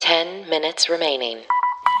10 minutes remaining.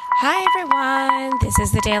 Hi, everyone. This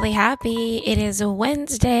is the Daily Happy. It is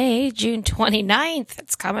Wednesday, June 29th.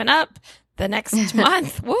 It's coming up the next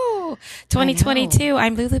month. Woo! 2022.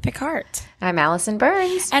 I'm Lulu Picard. I'm Allison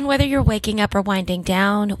Burns. And whether you're waking up or winding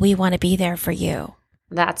down, we want to be there for you.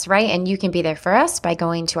 That's right. And you can be there for us by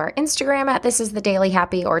going to our Instagram at This Is The Daily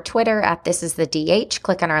Happy or Twitter at This Is The DH.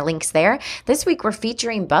 Click on our links there. This week we're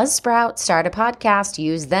featuring Buzzsprout. Start a podcast.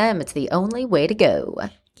 Use them. It's the only way to go.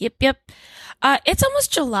 Yep. It's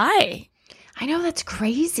almost July. I know, that's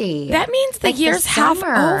crazy. That means the year's half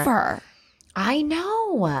over. I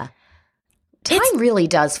know. Time really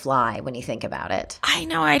does fly when you think about it. I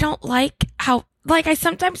know. I don't like how, I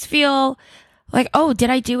sometimes feel like, oh, did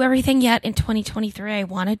I do everything yet in 2023 I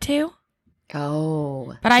wanted to?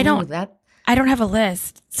 Oh. But I don't have a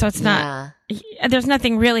list, so it's not, there's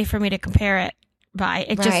nothing really for me to compare it by.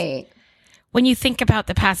 It just, when you think about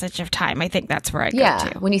the passage of time, I think that's where I go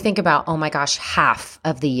to. When you think about, oh my gosh, half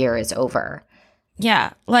of the year is over.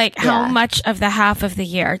 Yeah. How much of the half of the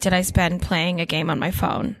year did I spend playing a game on my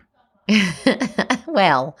phone?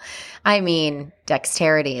 Well, I mean,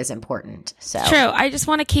 dexterity is important. So true. I just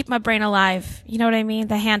want to keep my brain alive. You know what I mean?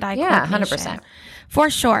 The hand-eye coordination. 100%. For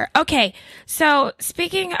sure. Okay. So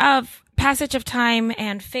speaking of passage of time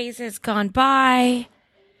and phases gone by,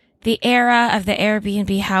 the era of the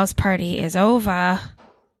Airbnb house party is over.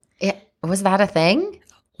 Was that a thing?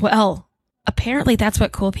 Well, apparently that's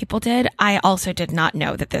what cool people did. I also did not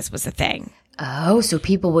know that this was a thing. Oh, so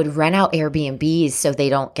people would rent out Airbnbs so they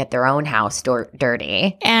don't get their own house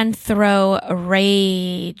dirty. And throw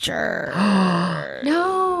ragers.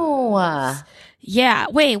 No. Yeah.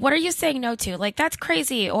 Wait, what are you saying no to? That's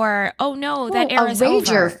crazy. Or, oh no, that era is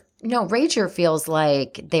over. No, rager feels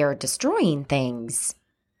like they're destroying things.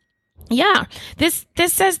 Yeah. This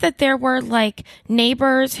says that there were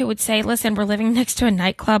neighbors who would say, listen, we're living next to a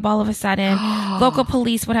nightclub all of a sudden. Local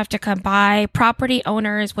police would have to come by. Property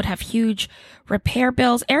owners would have huge repair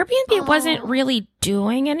bills. Airbnb wasn't really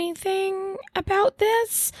doing anything about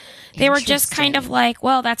this. They were just kind of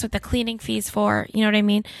well, that's what the cleaning fee's for. You know what I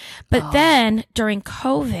mean? But then during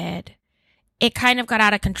COVID, it kind of got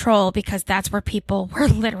out of control because that's where people were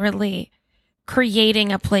literally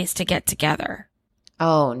creating a place to get together.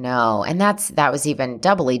 Oh, no. And that was even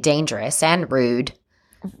doubly dangerous and rude.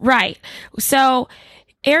 Right. So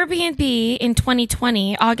Airbnb in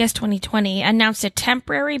 2020, August 2020, announced a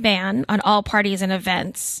temporary ban on all parties and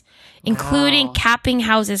events, including capping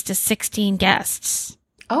houses to 16 guests.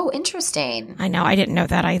 Oh, interesting. I know. I didn't know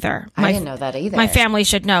that either. I didn't know that either. My family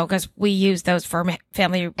should know because we use those for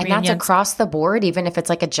family reunions. And that's across the board, even if it's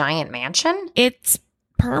a giant mansion? It's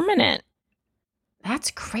permanent. That's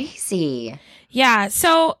crazy. Yeah.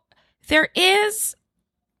 So there is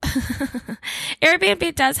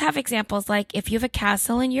Airbnb does have examples if you have a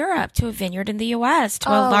castle in Europe to a vineyard in the US to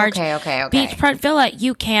a large beachfront villa,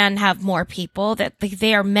 you can have more people that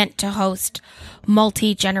they are meant to host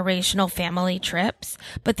multi-generational family trips,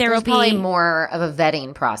 but there will be probably more of a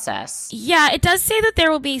vetting process. Yeah, it does say that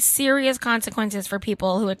there will be serious consequences for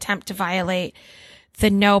people who attempt to violate the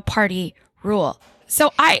no party rule.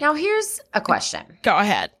 Now here's a question. Go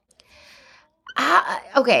ahead.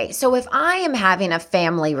 Okay, so if I am having a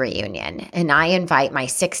family reunion and I invite my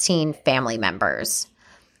 16 family members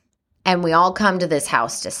and we all come to this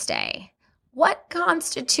house to stay, what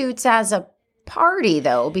constitutes as a party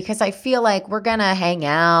though? Because I feel like we're going to hang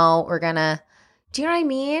out, do you know what I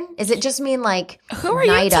mean? Is it just mean who are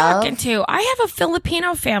you talking to? I have a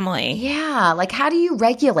Filipino family. Yeah, how do you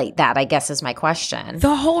regulate that, I guess is my question.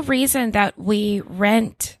 The whole reason that we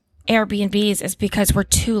rent Airbnbs is because we're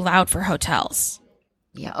too loud for hotels.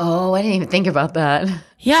 Yeah. Oh, I didn't even think about that.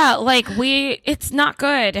 Yeah. It's not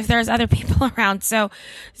good if there's other people around. So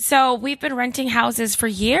we've been renting houses for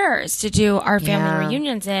years to do our family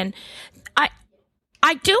reunions in.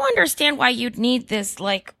 I do understand why you'd need this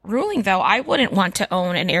ruling though. I wouldn't want to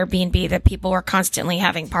own an Airbnb that people were constantly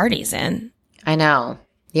having parties in. I know.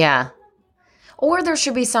 Yeah. Or there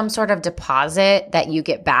should be some sort of deposit that you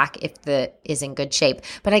get back if the is in good shape.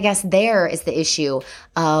 But I guess there is the issue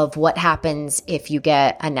of what happens if you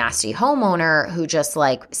get a nasty homeowner who just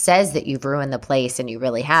says that you've ruined the place and you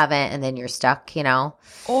really haven't, and then you're stuck,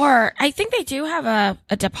 Or I think they do have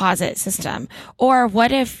a deposit system. Or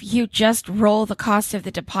what if you just roll the cost of the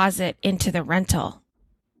deposit into the rental?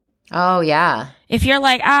 Oh, yeah. If you're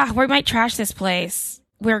we might trash this place,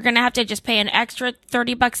 we're going to have to just pay an extra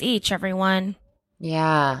 $30 each, everyone.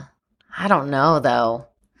 Yeah. I don't know, though.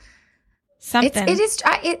 Something.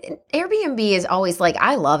 Airbnb is always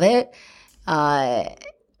I love it.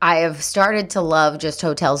 I have started to love just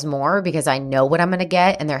hotels more because I know what I'm going to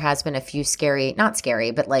get. And there has been a few not scary,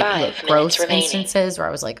 but like gross instances where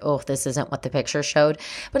I was like, oh, this isn't what the picture showed.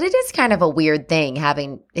 But it is kind of a weird thing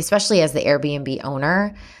having, especially as the Airbnb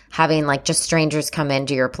owner, having like just strangers come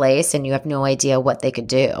into your place and you have no idea what they could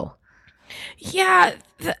do. Yeah.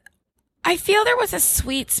 I feel there was a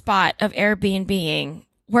sweet spot of Airbnb-ing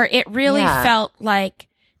where it really felt like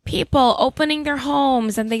people opening their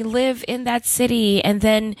homes and they live in that city, and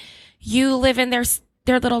then you live in their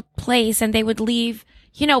little place, and they would leave,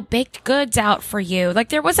 baked goods out for you. Like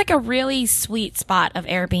there was like a really sweet spot of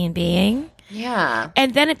Airbnb-ing. Yeah.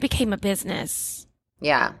 And then it became a business.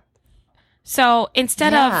 Yeah. So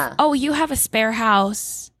instead of, oh, you have a spare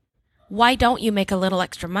house, why don't you make a little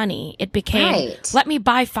extra money? It became, let me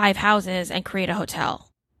buy 5 houses and create a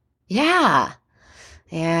hotel. Yeah.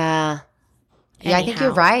 Yeah. Yeah, I think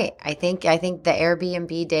you're right. I think the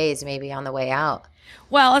Airbnb days may be on the way out.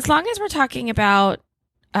 Well, as long as we're talking about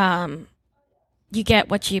you get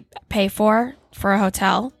what you pay for a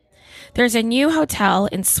hotel, there's a new hotel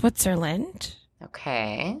in Switzerland.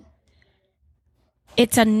 Okay.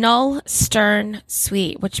 It's a null stern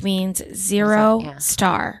suite, which means 0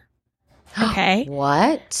 star. Okay.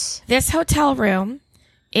 What? This hotel room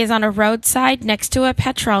is on a roadside next to a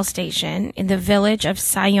petrol station in the village of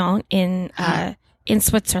Sion in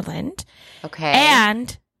Switzerland. Okay.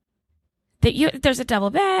 And there's a double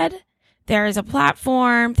bed, there is a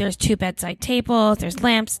platform, there's 2 bedside tables, there's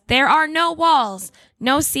lamps. There are no walls,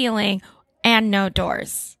 no ceiling, and no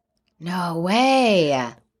doors. No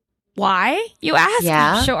way. Why? You ask?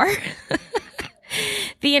 Yeah. I'm sure.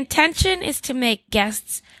 The intention is to make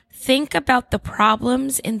guests think about the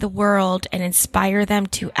problems in the world and inspire them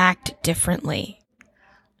to act differently.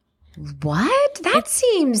 What? That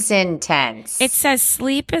seems intense. It says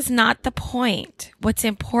sleep is not the point. What's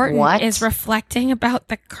important is reflecting about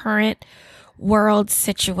the current world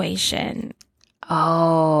situation.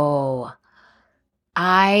 Oh,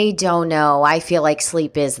 I don't know. I feel like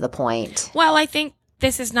sleep is the point. Well, I think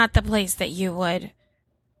this is not the place that you would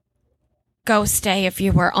go stay if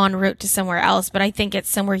you were en route to somewhere else, but I think it's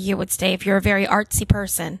somewhere you would stay if you're a very artsy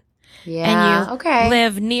person. Yeah. And you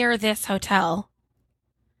live near this hotel.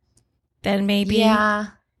 Then maybe. Yeah.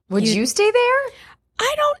 Would you stay there?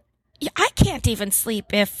 I can't even sleep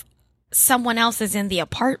if someone else is in the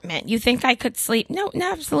apartment. You think I could sleep? No,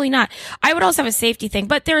 absolutely not. I would also have a safety thing,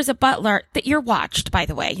 but there is a butler that you're watched, by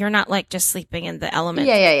the way. You're not like just sleeping in the elements.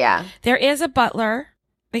 Yeah. There is a butler.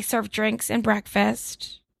 They serve drinks and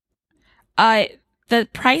breakfast. The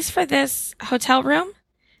price for this hotel room?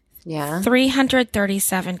 Yeah.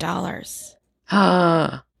 $337.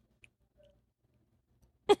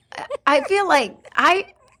 I feel like a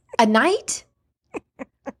night?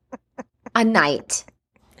 A night.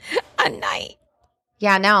 A night.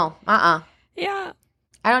 Yeah, no. Yeah.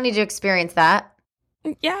 I don't need to experience that.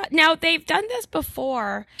 Yeah. Now, they've done this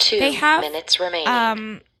before. 2 minutes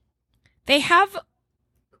remaining. They have,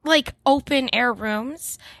 like, open air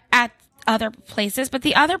rooms at other places, but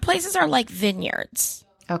the other places are like vineyards.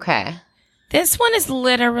 Okay. This one is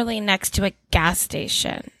literally next to a gas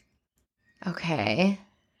station. Okay.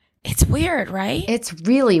 It's weird, right? It's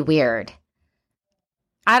really weird.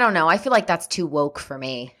 I don't know. I feel like that's too woke for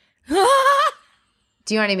me. Do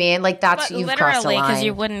you know what I mean? Like you've crossed a line. Because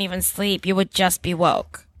you wouldn't even sleep. You would just be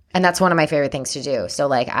woke. And that's one of my favorite things to do. So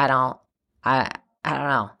like, I don't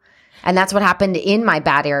know. And that's what happened in my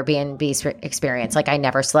bad Airbnb experience. Like I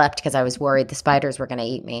never slept because I was worried the spiders were going to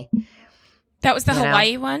eat me. That was the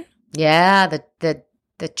Hawaii one? Yeah.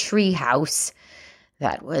 The tree house.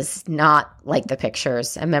 That was not like the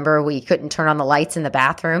pictures. I remember we couldn't turn on the lights in the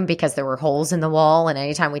bathroom because there were holes in the wall. And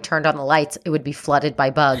anytime we turned on the lights, it would be flooded by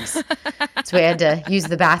bugs. So we had to use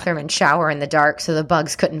the bathroom and shower in the dark so the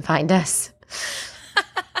bugs couldn't find us.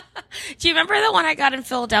 Do you remember the one I got in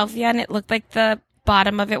Philadelphia and it looked like the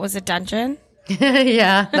bottom of it was a dungeon?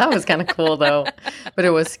 Yeah, that was kind of cool though. But it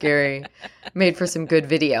was scary. Made for some good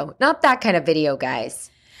video. Not that kind of video, guys.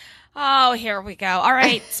 Oh, here we go. All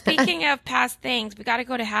right. Speaking of past things, we got to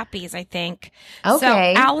go to Happy's, I think.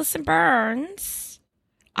 Okay. So, Allison Burns,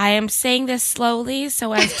 I am saying this slowly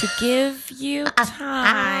so as to give you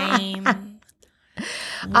time.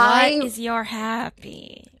 What is your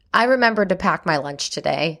happy? I remembered to pack my lunch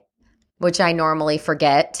today, which I normally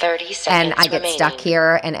forget. 30 seconds and I get remaining. stuck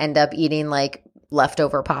here and end up eating like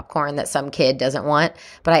leftover popcorn that some kid doesn't want.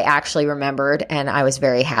 But I actually remembered, and I was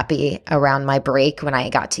very happy around my break when I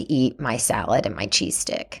got to eat my salad and my cheese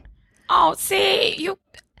stick. Oh, see,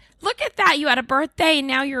 Look at that. You had a birthday and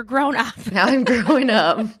now you're grown up. Now I'm growing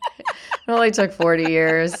up. It only took 40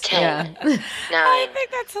 years. 10, 9, I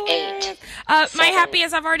think that's hilarious. 8, My 7, happy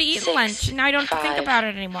is I've already eaten 6, lunch. And now I don't have to think 5, about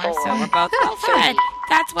it anymore. 4, So we're both well fed.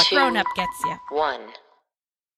 That's what 2, grown up gets you. 1.